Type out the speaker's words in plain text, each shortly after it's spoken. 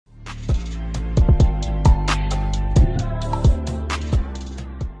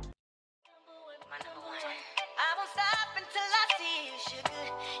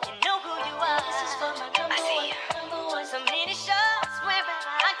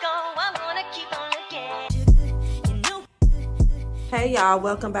Hey y'all,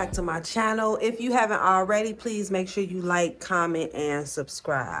 welcome back to my channel. If you haven't already, please make sure you like, comment, and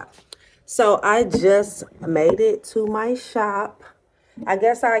subscribe. So I just made it to my shop. I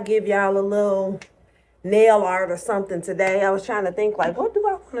guess I'll give y'all a little nail art or something today. I was trying to think like, what do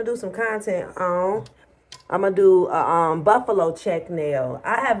I want to do some content on? I'm gonna do a buffalo check nail.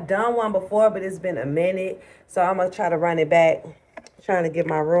 I have done one before, but it's been a minute, so I'm gonna try to run it back. Trying to get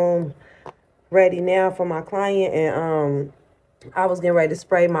my room ready now for my client, and I was getting ready to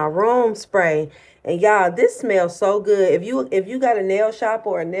spray my room spray. And y'all, this smells so good. If you got a nail shop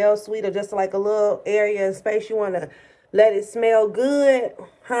or a nail suite or just like a little area and space you want to let it smell good,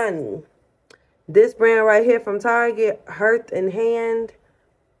 honey, this brand right here from Target, Hearth and Hand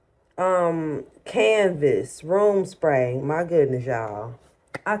Canvas room spray. My goodness, y'all.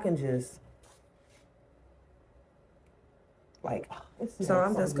 I can just like, so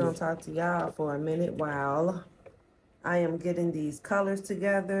I'm just gonna talk to y'all for a minute while I am getting these colors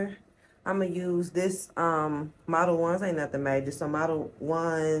together. I'm gonna use this Model 1s, ain't nothing major, so Model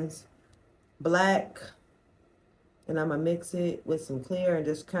 1s black, and I'm gonna mix it with some clear and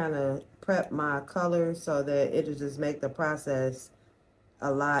just kind of prep my colors so that it'll just make the process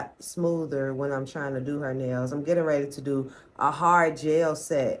a lot smoother when I'm trying to do her nails. I'm getting ready to do a hard gel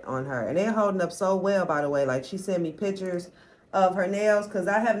set on her, and they're holding up so well, by the way. Like, she sent me pictures of her nails because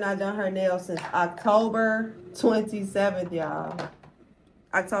I have not done her nails since October 27th, y'all.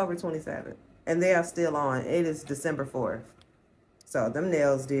 October 27th, and they are still on. It is December 4th. So them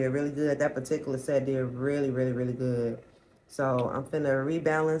nails did really good. That particular set did really, really, really good. So I'm finna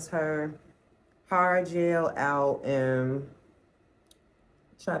rebalance her hard gel out and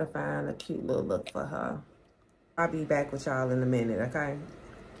try to find a cute little look for her. I'll be back with y'all in a minute, okay?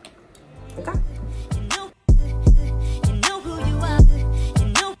 Okay.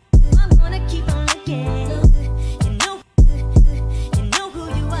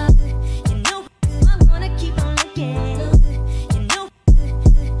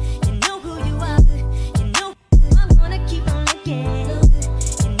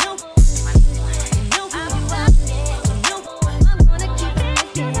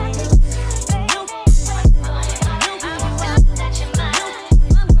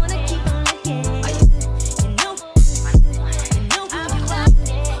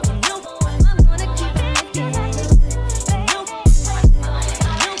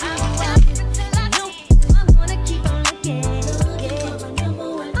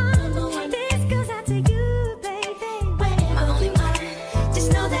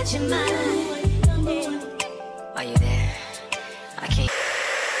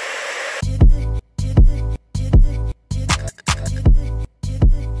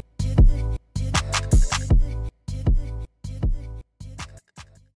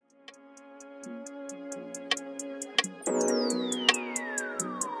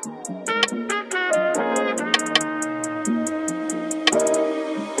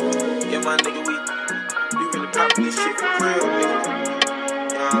 My nigga, we really poppin' this shit for real, nigga.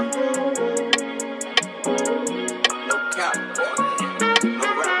 No cap, no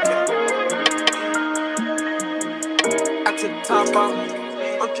rap cap. I took the top off,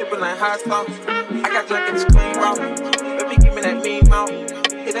 I'm trippin' like hot sauce. I got jackets clean raw, baby give me that mean mouth.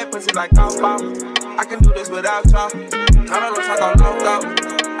 Hit that pussy like golf ball. I can do this without y'all. I don't know talk on loco.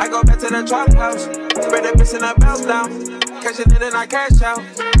 I go back to the trap house, spread that bitch in that bounce down. Cash it in and I cash out.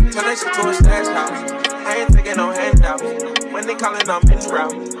 Turn that shit to a stash house. I ain't taking no handouts. When they callin', I'm in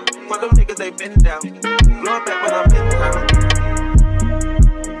route. For them niggas, they been down. Blow it back when I'm in town.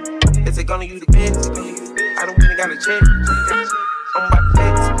 Is it gonna use the bins? I don't really got a check. I'm about to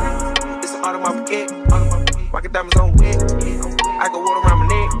flex. It's an auto my pocket. Rocket diamonds on wet. I go water around my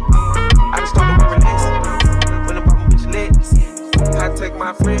neck. I just started wearing this. When the bottom bitch lit. I take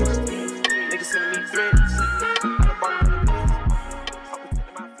my friends. Niggas sending me threats.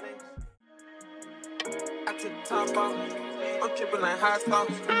 I'm trippin' like hot sauce.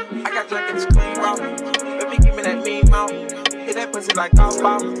 I got jackets clean raw. Baby, give me that mean mouth. Hit that pussy like golf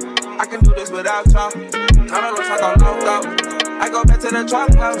ball. I can do this without y'all. I don't know talk on loco. I go back to the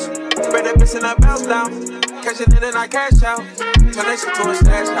trap house. Spread that bitch in that bounce down. Cash it in and I cash out. Turn that shit to a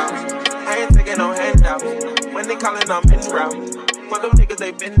stash house. I ain't taking no handouts. When they callin', I'm in route. For them niggas,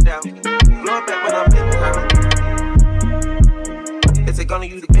 they been down. Blow it back when I'm in town. Is it gonna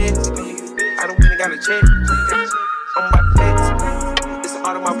use the bins? I don't really got a check. I'm about to flex. It's an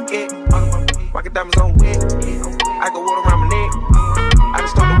auto my pocket. Rocket diamonds on wet. I go water around my neck. I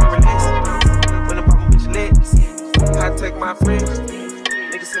just started wearing this. When the bottom bitch lit. I take my friends.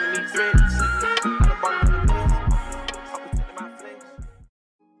 Niggas sending me threats. I don't bother with this. I'm protecting my flex.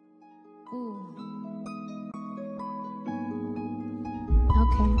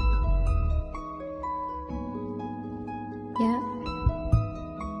 okay? Yeah.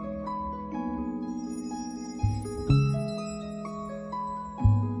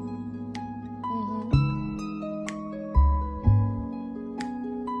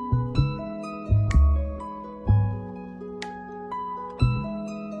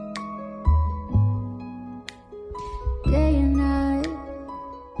 Day and night,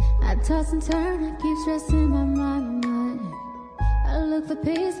 I toss and turn, I keep stressing my mind. I look for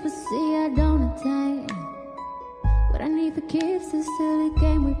peace, but see I don't attain. What I need for keeps this silly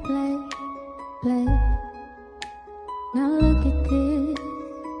game we play. Now look at this,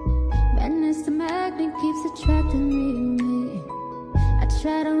 madness the magnet keeps attracting me to me. I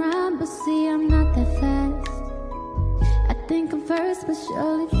try to run, but see I'm not that fast. I think I'm first, but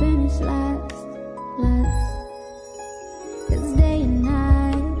surely finish last. It's day and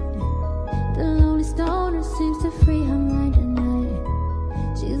night, the lonely stoner seems to free her mind at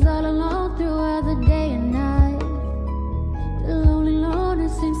night. She's all alone throughout the day and night. The lonely loner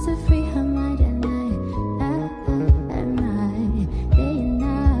seems to free her mind at night. At night, day and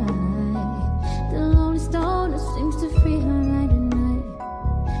night. The lonely stoner seems to free her mind at night.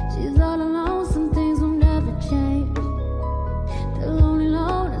 She's all alone, some things will never change. The lonely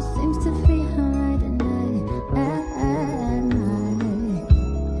loner seems to free her mind at night. At night.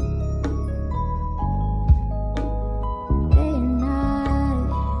 Day and night.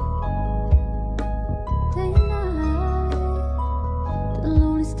 Day and night. The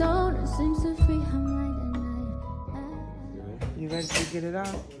lonely stoner seems to free her mind at night. You ready to get it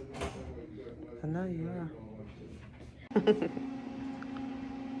out? I know you are.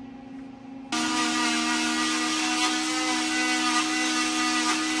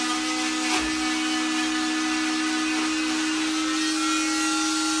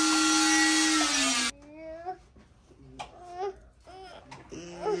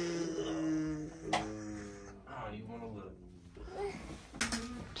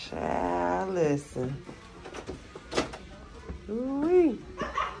 Child, listen. Ooh-wee.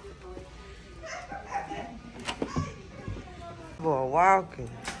 Boy, walking.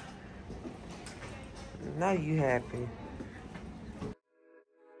 Now you happy.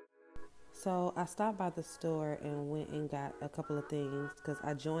 So I stopped by the store and went and got a couple of things because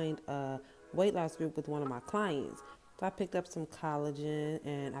I joined a weight loss group with one of my clients. So I picked up some collagen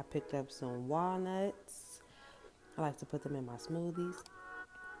and I picked up some walnuts. I like to put them in my smoothies.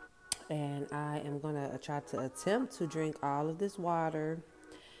 And I am going to try to attempt to drink all of this water.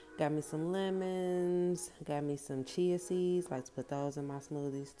 Got me some lemons. Got me some chia seeds. Like to put those in my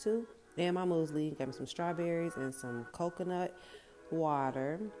smoothies too. And my muesli. Got me some strawberries and some coconut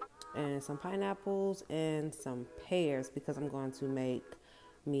water. And some pineapples and some pears because I'm going to make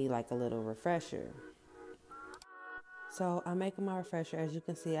me like a little refresher. So I'm making my refresher. As you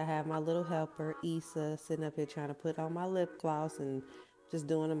can see, I have my little helper, Issa, sitting up here trying to put on my lip gloss and just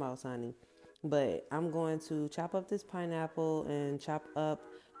doing the most, honey. But I'm going to chop up this pineapple and chop up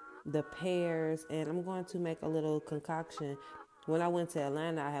the pears, and I'm going to make a little concoction. When I went to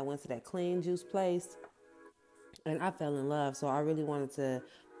Atlanta, I had went to that clean juice place, and I fell in love. So I really wanted to,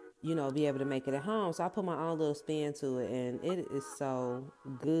 be able to make it at home. So I put my own little spin to it, and it is so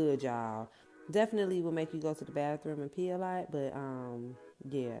good, y'all. Definitely will make you go to the bathroom and pee a lot, but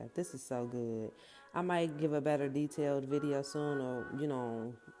yeah, this is so good. I might give a better detailed video soon,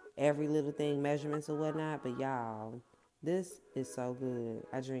 or every little thing, measurements or whatnot. But y'all, this is so good.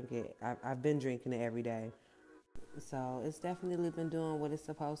 I drink it. I've been drinking it every day. So it's definitely been doing what it's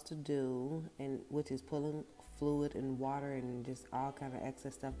supposed to do, and which is pulling fluid and water and just all kind of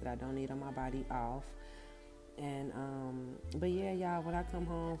excess stuff that I don't need on my body off. And but yeah, y'all, when I come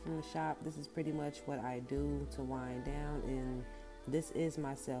home from the shop, this is pretty much what I do to wind down, and this is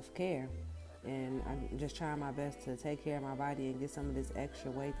my self-care. And I'm just trying my best to take care of my body and get some of this extra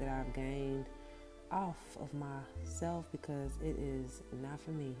weight that I've gained off of myself, because it is not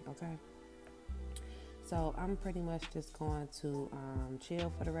for me, okay? So I'm pretty much just going to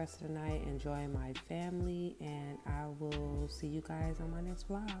chill for the rest of the night, enjoy my family, and I will see you guys on my next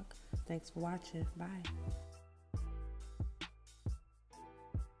vlog. Thanks for watching. Bye.